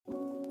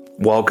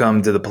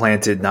Welcome to the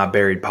Planted Not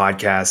Buried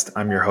podcast.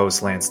 I'm your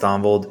host, Lance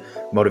Donvold,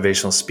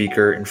 motivational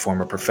speaker and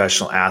former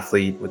professional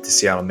athlete with the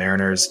Seattle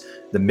Mariners.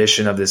 The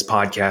mission of this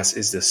podcast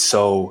is to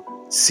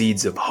sow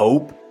seeds of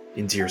hope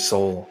into your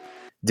soul,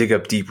 dig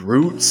up deep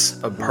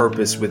roots of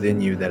purpose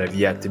within you that have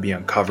yet to be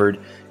uncovered,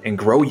 and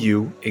grow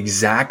you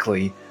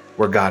exactly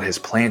where God has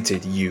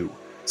planted you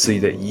so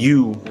that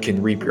you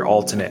can reap your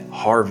ultimate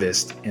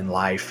harvest in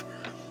life.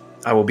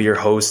 I will be your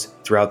host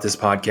throughout this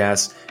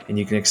podcast, and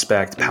you can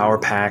expect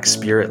power-packed,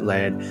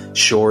 spirit-led,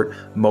 short,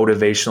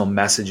 motivational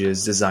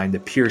messages designed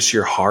to pierce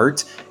your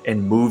heart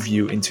and move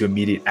you into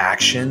immediate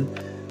action.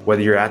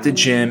 Whether you're at the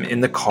gym, in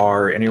the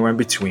car, or anywhere in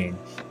between,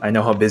 I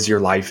know how busy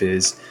your life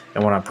is,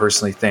 and want to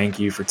personally thank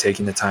you for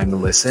taking the time to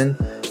listen.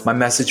 My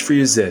message for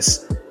you is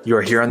this: you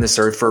are here on this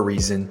earth for a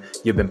reason.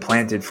 You've been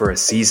planted for a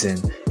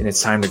season, and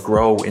it's time to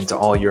grow into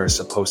all you're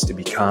supposed to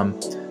become.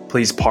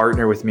 Please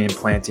partner with me in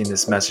planting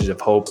this message of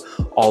hope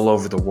all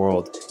over the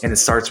world. And it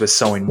starts with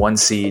sowing one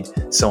seed,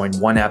 sowing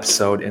one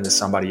episode into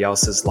somebody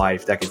else's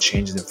life that could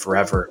change them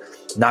forever.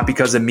 Not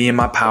because of me and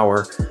my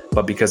power,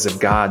 but because of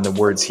God and the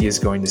words He is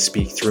going to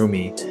speak through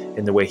me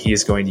and the way He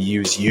is going to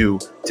use you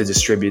to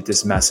distribute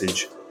this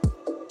message.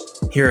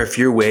 Here are a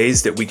few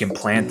ways that we can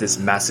plant this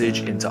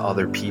message into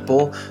other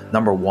people.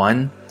 Number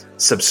one,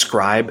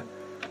 subscribe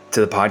to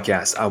the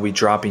podcast. I'll be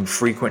dropping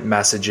frequent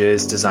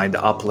messages designed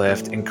to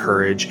uplift,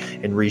 encourage,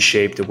 and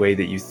reshape the way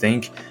that you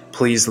think.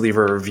 Please leave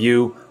a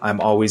review. I'm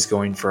always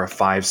going for a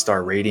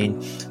 5-star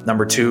rating.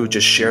 Number two,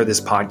 just share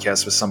this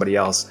podcast with somebody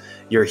else.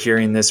 You're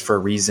hearing this for a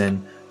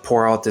reason.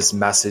 Pour out this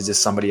message to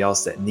somebody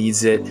else that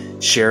needs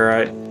it.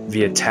 Share it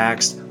via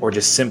text, or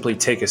just simply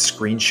take a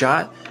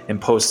screenshot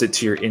and post it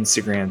to your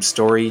Instagram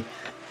story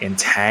and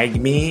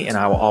tag me, and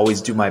I will always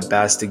do my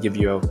best to give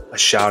you a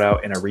shout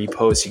out and a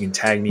repost. You can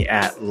tag me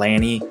at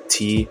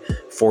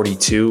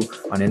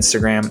LannyT42 on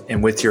Instagram,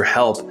 and with your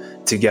help,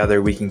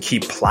 together we can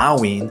keep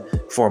plowing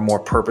for a more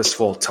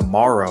purposeful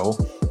tomorrow.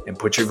 And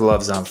put your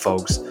gloves on,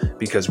 folks,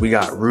 because we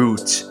got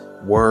root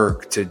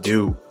work to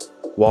do.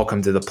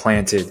 Welcome to the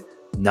Planted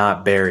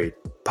Not Buried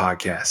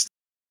podcast.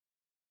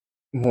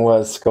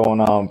 What's going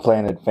on,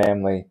 Planted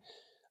family?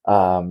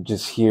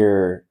 Just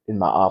here in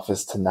my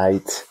office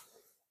tonight.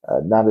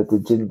 Not at the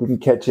gym, didn't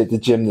catch you at the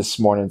gym this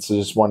morning, so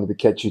just wanted to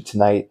catch you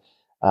tonight.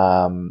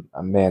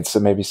 Man, so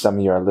maybe some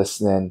of you are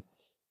listening,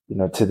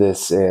 to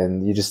this,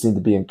 and you just need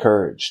to be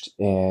encouraged.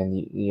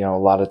 And, a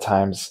lot of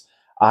times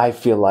I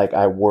feel like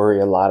I worry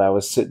a lot. I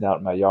was sitting out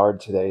in my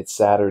yard today. It's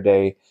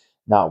Saturday,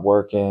 not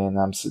working.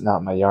 I'm sitting out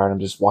in my yard. I'm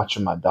just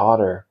watching my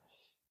daughter,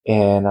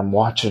 and I'm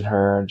watching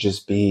her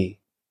just be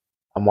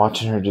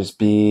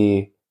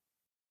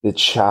the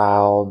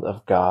child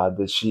of God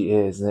that she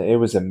is. And it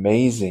was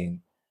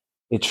amazing.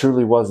 It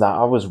truly was.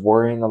 Now, I was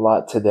worrying a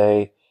lot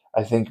today.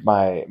 I think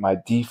my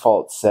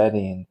default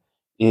setting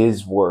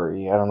is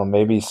worry. I don't know,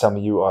 maybe some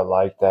of you are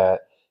like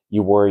that.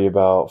 You worry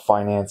about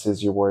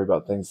finances. You worry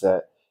about things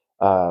that,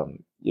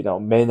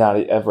 may not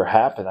ever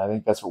happen. I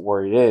think that's what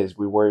worry is.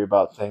 We worry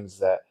about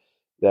things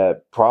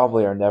that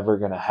probably are never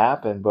going to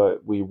happen,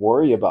 but we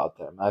worry about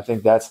them. I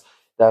think that's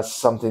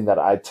something that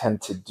I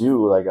tend to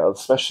do, like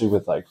especially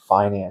with like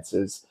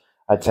finances.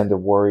 I tend to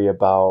worry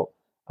about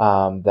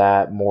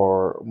that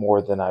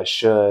more than I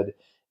should.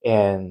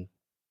 And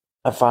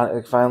I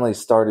finally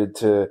started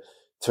to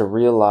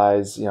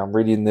realize, I'm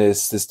reading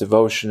this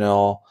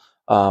devotional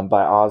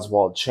by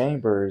Oswald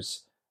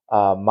Chambers,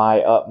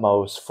 my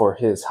utmost for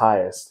his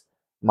highest.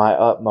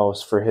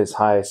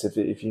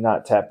 If you're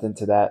not tapped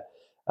into that,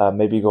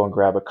 maybe go and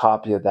grab a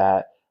copy of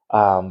that.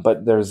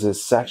 But there's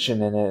this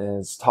section in it,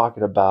 and it's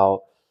talking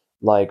about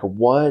like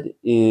what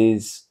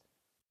is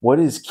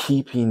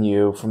keeping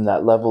you from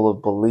that level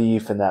of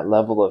belief and that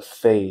level of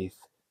faith?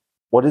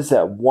 What is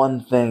that one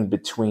thing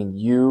between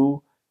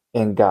you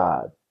and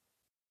God?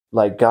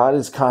 Like, God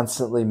is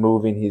constantly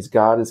moving.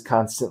 God is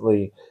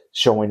constantly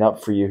showing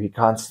up for you. He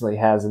constantly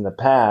has in the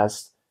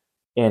past.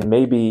 And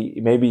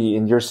maybe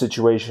in your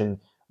situation,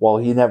 well,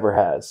 He never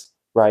has,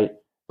 right?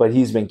 But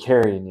He's been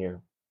carrying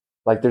you.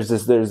 Like there's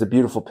a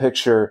beautiful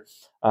picture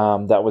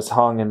that was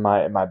hung in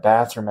my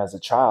bathroom as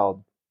a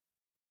child.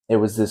 It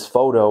was this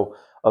photo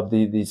of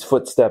these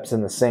footsteps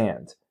in the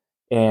sand.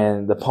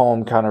 And the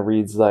poem kind of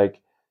reads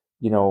like,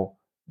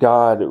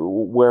 God,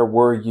 where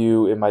were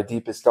you in my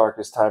deepest,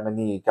 darkest time of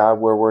need? God,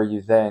 where were you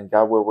then?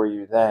 God, where were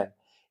you then?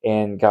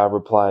 And God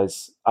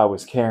replies, I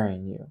was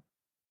carrying you.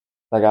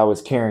 Like I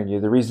was carrying you.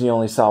 The reason you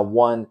only saw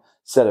one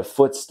set of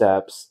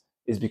footsteps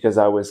is because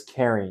I was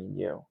carrying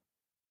you.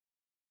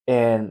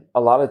 And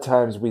a lot of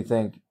times we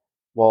think,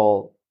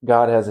 well,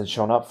 God hasn't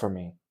shown up for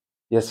me.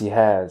 Yes, He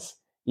has.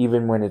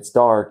 Even when it's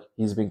dark,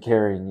 He's been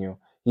carrying you.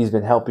 He's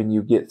been helping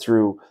you get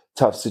through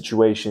tough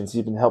situations.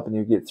 He's been helping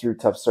you get through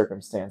tough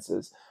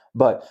circumstances.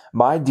 But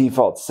my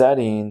default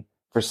setting,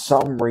 for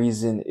some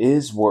reason,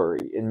 is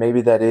worry. And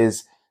maybe that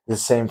is the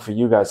same for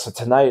you guys. So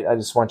tonight, I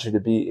just want you to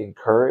be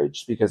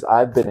encouraged, because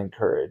I've been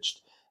encouraged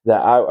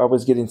that I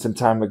was getting some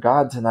time with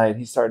God tonight.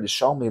 He started to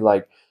show me,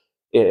 like,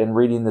 in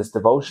reading this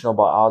devotional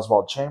by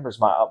Oswald Chambers,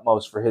 my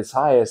utmost for his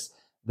highest,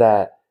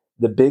 that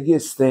the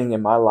biggest thing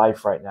in my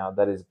life right now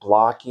that is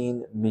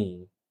blocking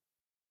me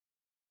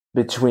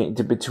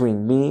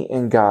between me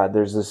and God.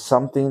 There's this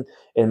something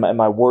in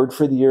my word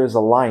for the year is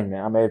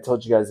alignment. I may have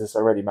told you guys this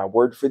already. My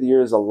word for the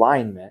year is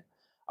alignment.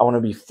 I want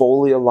to be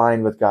fully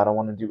aligned with God. I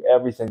want to do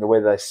everything, the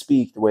way that I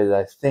speak, the way that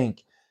I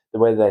think, the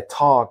way that I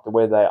talk, the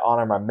way that I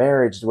honor my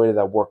marriage, the way that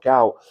I work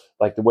out,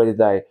 like the way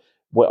that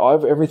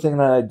everything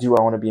that I do,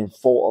 I want to be in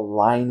full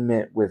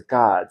alignment with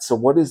God. So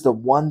what is the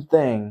one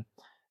thing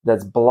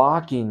that's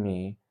blocking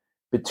me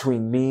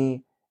between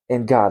me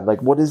and God?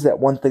 Like, what is that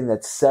one thing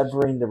that's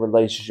severing the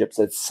relationships,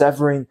 that's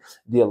severing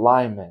the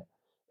alignment?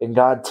 And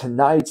God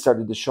tonight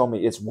started to show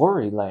me it's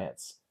worry,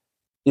 Lance.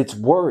 It's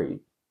worry.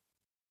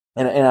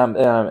 And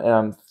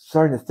I'm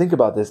starting to think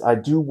about this. I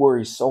do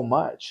worry so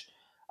much.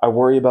 I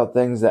worry about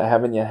things that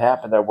haven't yet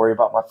happened. I worry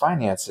about my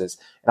finances.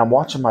 And I'm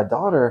watching my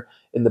daughter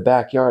in the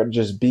backyard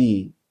just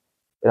be.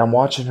 And I'm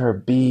watching her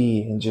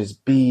be and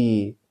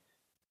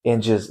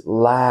just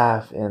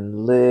laugh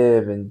and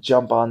live and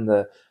jump on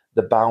the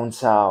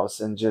bounce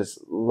house and just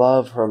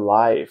love her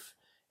life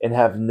and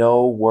have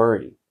no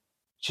worry.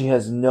 She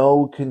has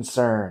no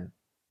concern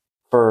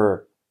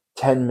for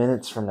 10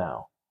 minutes from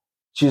now.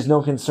 She has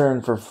no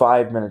concern for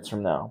 5 minutes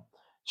from now.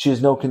 She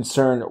has no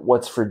concern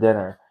what's for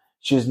dinner.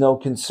 She has no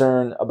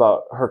concern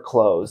about her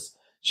clothes.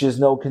 She has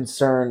no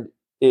concern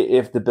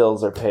if the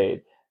bills are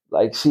paid.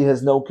 Like, she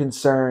has no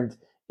concern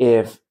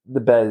if the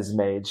bed is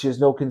made. She has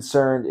no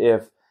concern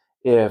if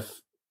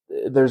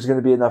there's going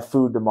to be enough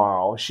food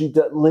tomorrow. She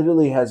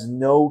literally has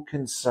no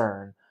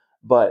concern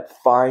but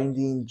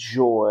finding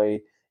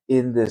joy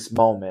in this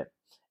moment.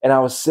 And I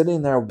was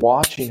sitting there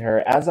watching her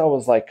as I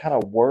was like kind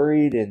of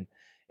worried and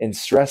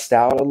stressed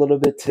out a little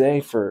bit today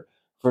for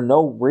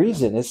no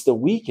reason. It's the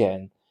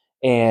weekend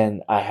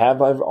and I have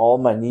all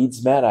my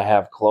needs met. I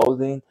have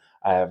clothing.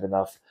 I have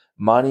enough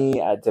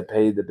money to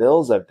pay the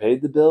bills. I've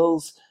paid the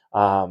bills.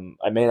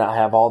 I may not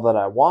have all that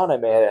I want. I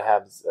may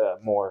have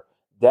more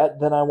debt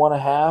than I want to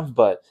have,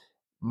 but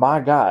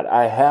my God,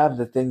 I have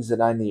the things that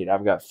I need.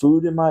 I've got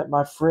food in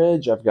my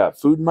fridge. I've got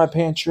food in my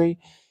pantry,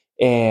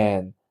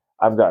 and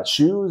I've got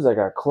shoes. I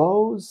got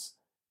clothes.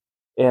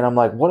 And I'm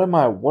like, what am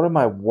I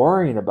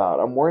worrying about?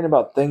 I'm worrying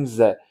about things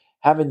that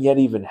haven't yet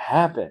even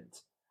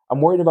happened. I'm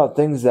worried about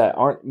things that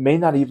aren't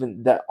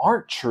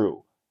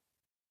true.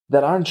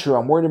 That aren't true.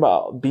 I'm worried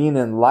about being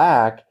in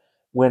lack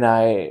when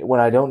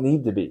I don't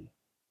need to be.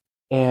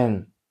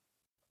 And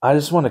I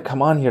just want to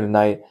come on here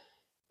tonight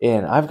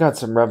and I've got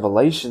some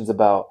revelations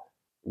about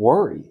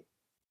worry.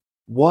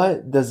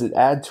 What does it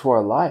add to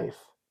our life?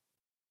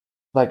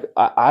 Like,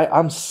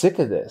 I'm sick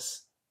of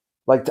this.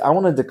 Like, I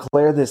want to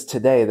declare this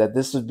today that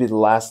this would be the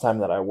last time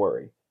that I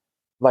worry.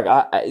 Like,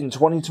 in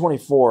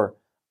 2024,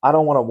 I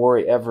don't want to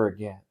worry ever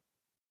again.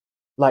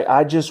 Like,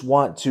 I just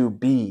want to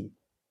be,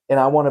 and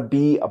I want to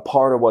be a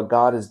part of what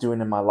God is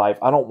doing in my life.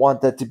 I don't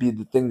want that to be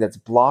the thing that's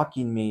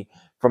blocking me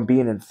from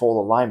being in full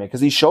alignment.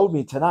 Because He showed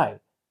me tonight.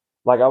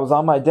 Like, I was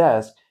on my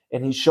desk,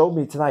 and He showed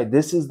me tonight,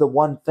 this is the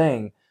one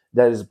thing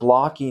that is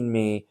blocking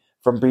me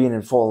from being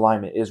in full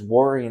alignment, is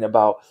worrying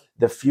about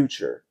the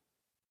future,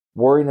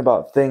 worrying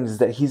about things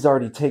that He's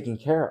already taken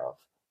care of.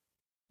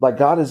 Like,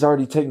 God has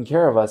already taken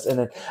care of us. And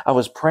then I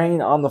was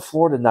praying on the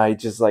floor tonight,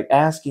 just like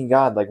asking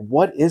God, like,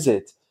 what is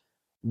it?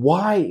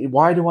 Why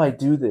do I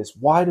do this?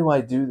 Why do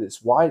I do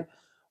this? Why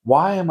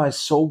am I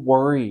so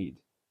worried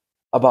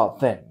about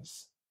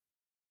things?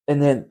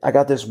 And then I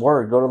got this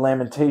word, go to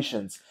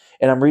Lamentations.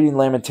 And I'm reading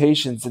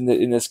Lamentations, and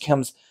this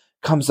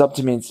comes up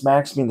to me and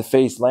smacks me in the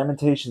face.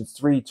 Lamentations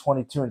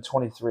 3:22 and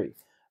 23.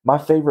 My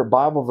favorite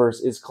Bible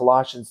verse is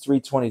Colossians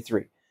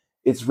 3:23.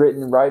 It's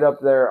written right up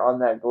there on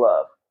that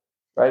glove.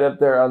 Right up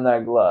there on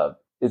that glove.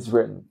 It's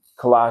written,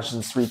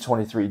 Colossians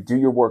 3:23. Do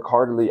your work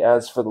heartily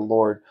as for the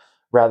Lord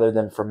rather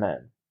than for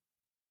men.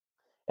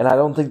 And I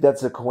don't think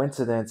that's a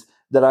coincidence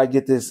that I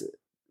get this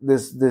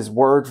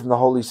word from the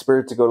Holy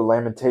Spirit to go to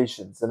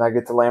Lamentations. And I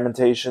get to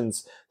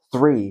Lamentations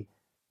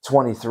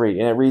 3:23.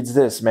 And it reads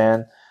this,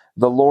 man.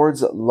 The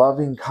Lord's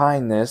loving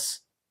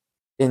kindness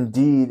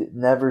indeed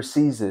never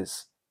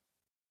ceases,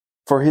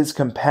 for His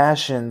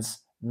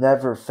compassions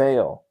never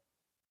fail.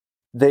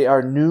 They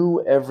are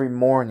new every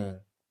morning.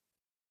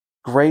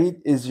 Great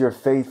is your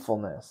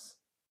faithfulness.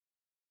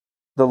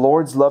 The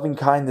Lord's loving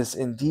kindness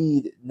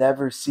indeed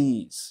never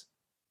cease,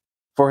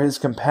 for His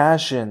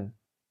compassion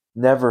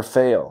never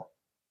fail.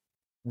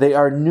 They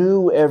are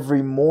new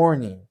every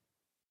morning.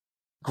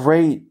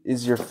 Great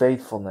is your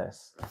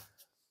faithfulness.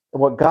 And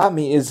what got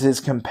me is His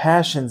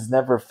compassions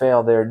never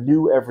fail. They are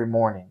new every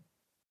morning.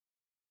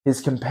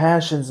 His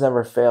compassions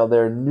never fail. They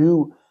are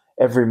new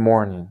every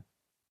morning.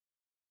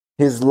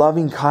 His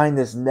loving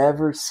kindness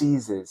never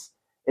ceases.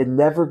 It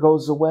never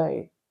goes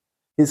away.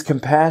 His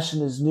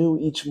compassion is new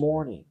each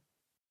morning.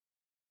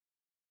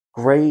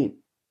 Great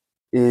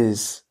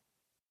is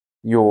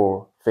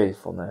your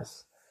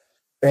faithfulness.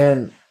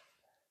 And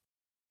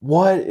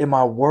what am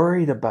I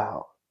worried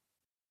about?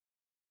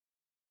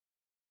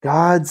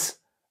 God's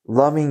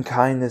loving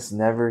kindness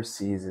never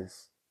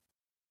ceases.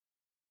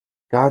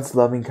 God's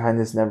loving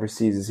kindness never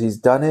ceases. He's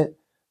done it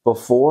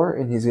before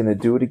and he's going to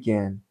do it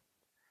again.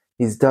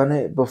 He's done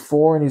it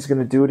before and he's going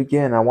to do it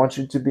again. I want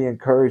you to be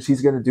encouraged.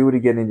 He's going to do it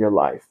again in your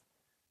life.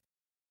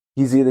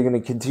 He's either going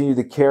to continue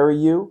to carry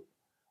you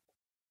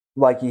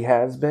like he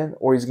has been,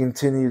 or he's going to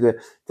continue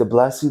to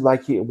bless you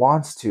like he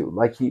wants to,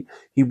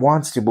 he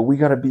wants to. But we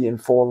got to be in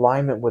full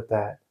alignment with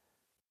that.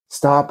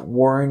 Stop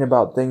worrying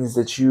about things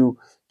that you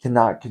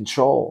cannot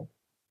control.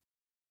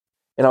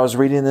 And I was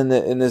reading in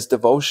this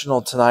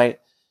devotional tonight,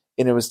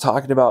 and it was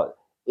talking about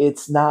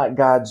it's not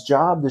God's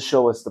job to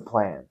show us the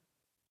plan.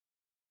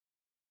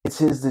 It's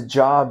the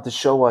job to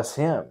show us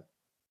him.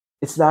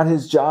 It's not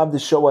his job to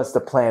show us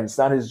the plan. It's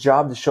not his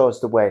job to show us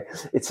the way.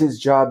 It's his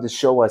job to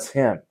show us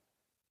him.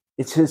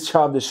 It's his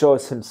job to show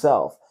us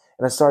himself.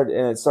 And it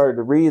started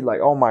to read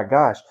like, oh my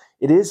gosh,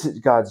 it is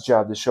God's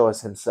job to show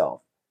us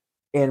himself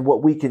and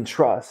what we can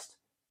trust.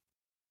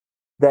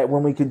 That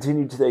when we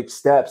continue to take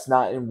steps,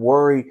 not in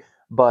worry,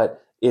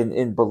 but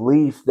in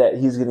belief that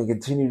he's going to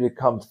continue to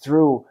come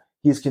through,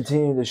 he's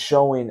continuing to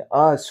showing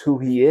us who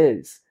he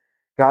is.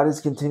 God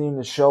is continuing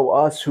to show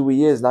us who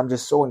he is. And I'm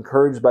just so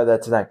encouraged by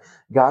that tonight.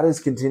 God is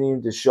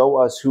continuing to show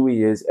us who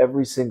he is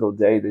every single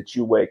day that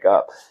you wake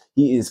up.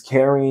 He is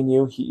carrying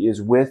you. He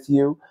is with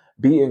you.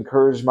 Be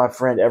encouraged, my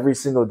friend, every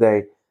single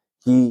day.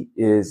 He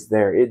is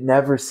there. It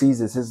never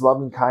ceases. His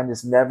loving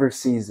kindness never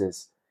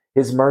ceases.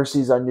 His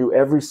mercies are new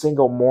every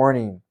single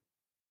morning.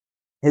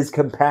 His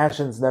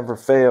compassions never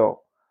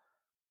fail.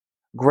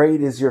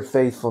 Great is your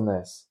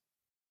faithfulness.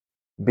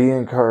 Be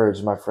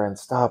encouraged, my friend.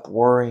 Stop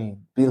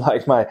worrying. Be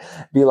like my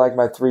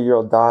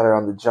 3-year-old daughter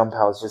on the jump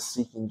house, just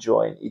seeking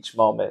joy in each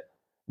moment,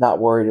 not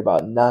worried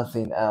about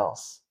nothing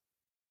else.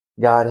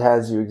 God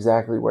has you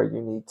exactly where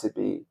you need to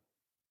be.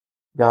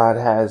 God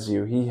has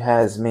you. He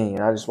has me.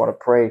 And I just want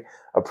to pray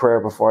a prayer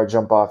before I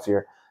jump off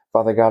here.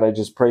 Father God, I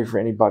just pray for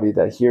anybody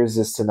that hears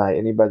this tonight,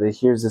 anybody that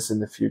hears this in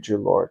the future,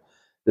 Lord,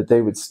 that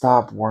they would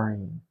stop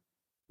worrying.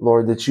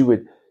 Lord, that you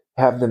would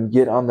have them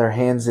get on their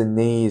hands and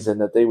knees and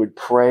that they would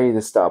pray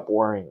to stop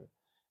worrying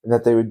and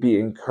that they would be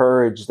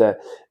encouraged that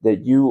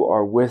you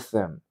are with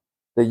them,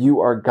 that you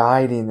are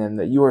guiding them,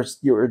 that you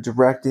are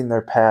directing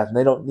their path. And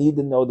they don't need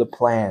to know the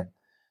plan.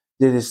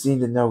 They just need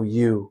to know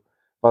you.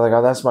 Father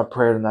God, that's my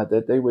prayer tonight,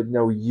 that they would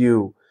know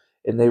you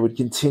and they would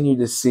continue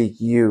to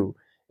seek you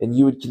and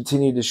you would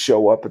continue to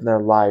show up in their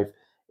life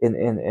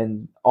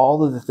and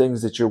all of the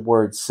things that your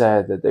word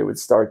said, that they would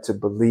start to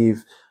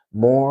believe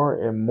more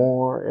and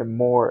more and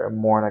more and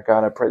more. And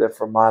God, I pray that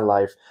for my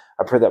life.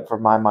 I pray that for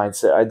my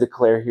mindset. I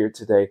declare here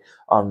today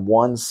on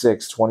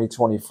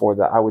 1/6/2024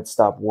 that I would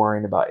stop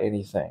worrying about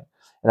anything.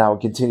 And I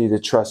would continue to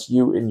trust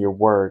you in your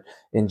word.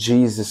 In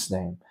Jesus'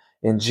 name.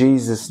 In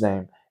Jesus'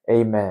 name.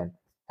 Amen.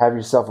 Have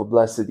yourself a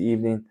blessed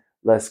evening.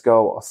 Let's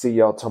go. I'll see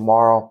y'all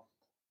tomorrow.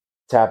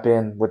 Tap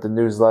in with the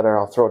newsletter.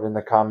 I'll throw it in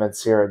the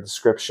comments here, a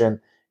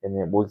description, and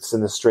then we'll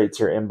send it straight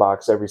to your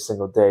inbox every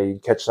single day. You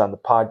can catch it on the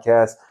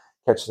podcast,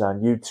 catch it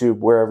on YouTube,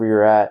 wherever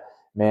you're at.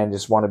 Man,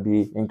 just want to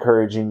be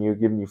encouraging you,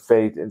 giving you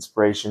faith,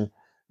 inspiration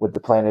with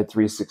the Planted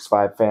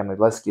 365 family.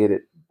 Let's get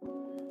it.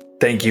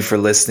 Thank you for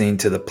listening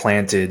to the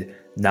Planted,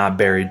 Not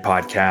Buried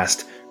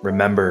podcast.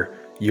 Remember,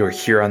 you're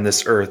here on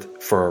this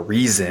earth for a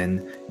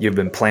reason. You've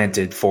been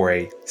planted for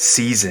a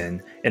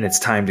season, and it's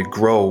time to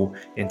grow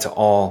into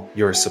all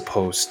you're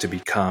supposed to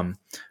become.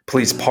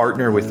 Please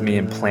partner with me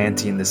in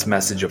planting this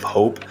message of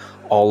hope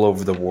all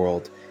over the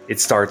world. It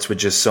starts with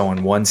just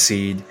sowing one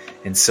seed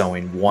and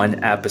sowing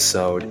one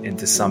episode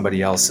into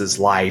somebody else's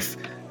life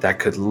that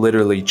could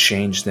literally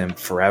change them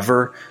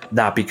forever,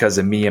 not because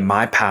of me and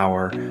my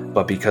power,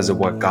 but because of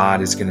what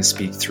God is going to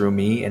speak through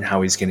me and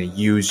how he's going to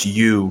use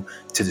you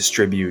to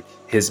distribute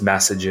his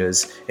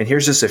messages. And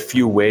here's just a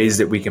few ways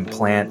that we can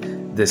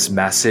plant this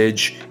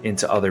message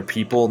into other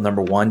people.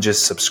 Number one,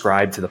 just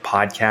subscribe to the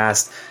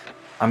podcast.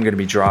 I'm going to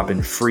be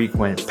dropping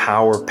frequent,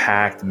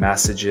 power-packed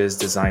messages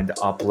designed to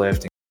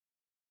uplift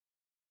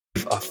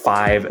a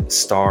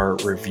 5-star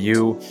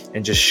review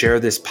and just share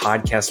this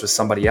podcast with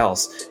somebody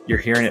else. You're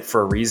hearing it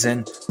for a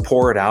reason.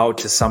 Pour it out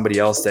to somebody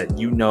else that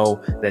you know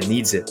that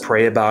needs it.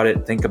 Pray about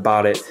it, think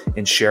about it,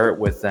 and share it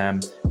with them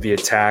via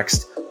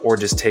text, or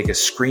just take a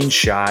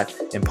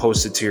screenshot and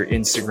post it to your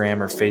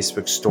Instagram or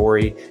Facebook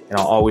story. And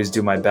I'll always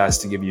do my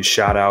best to give you a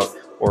shout out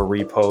or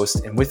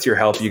repost. And with your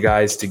help, you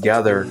guys,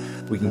 together,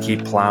 we can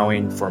keep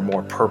plowing for a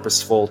more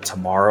purposeful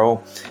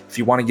tomorrow. If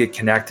you want to get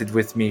connected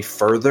with me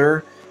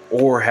further,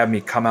 or have me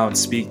come out and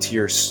speak to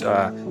your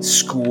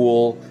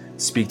school,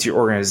 speak to your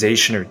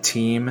organization or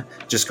team,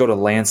 just go to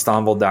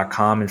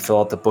lancethonvold.com and fill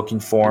out the booking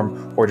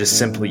form, or just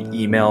simply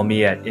email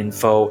me at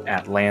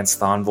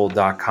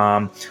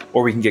info@lancethonvold.com,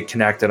 or we can get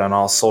connected on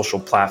all social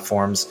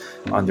platforms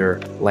under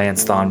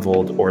Lance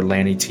Thonvold or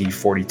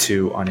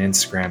LannyT42 on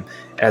Instagram.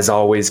 As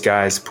always,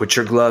 guys, put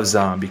your gloves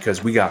on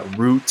because we got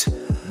root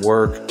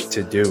work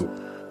to do.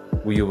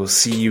 We will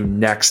see you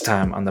next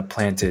time on the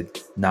Planted,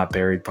 Not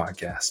Buried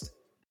podcast.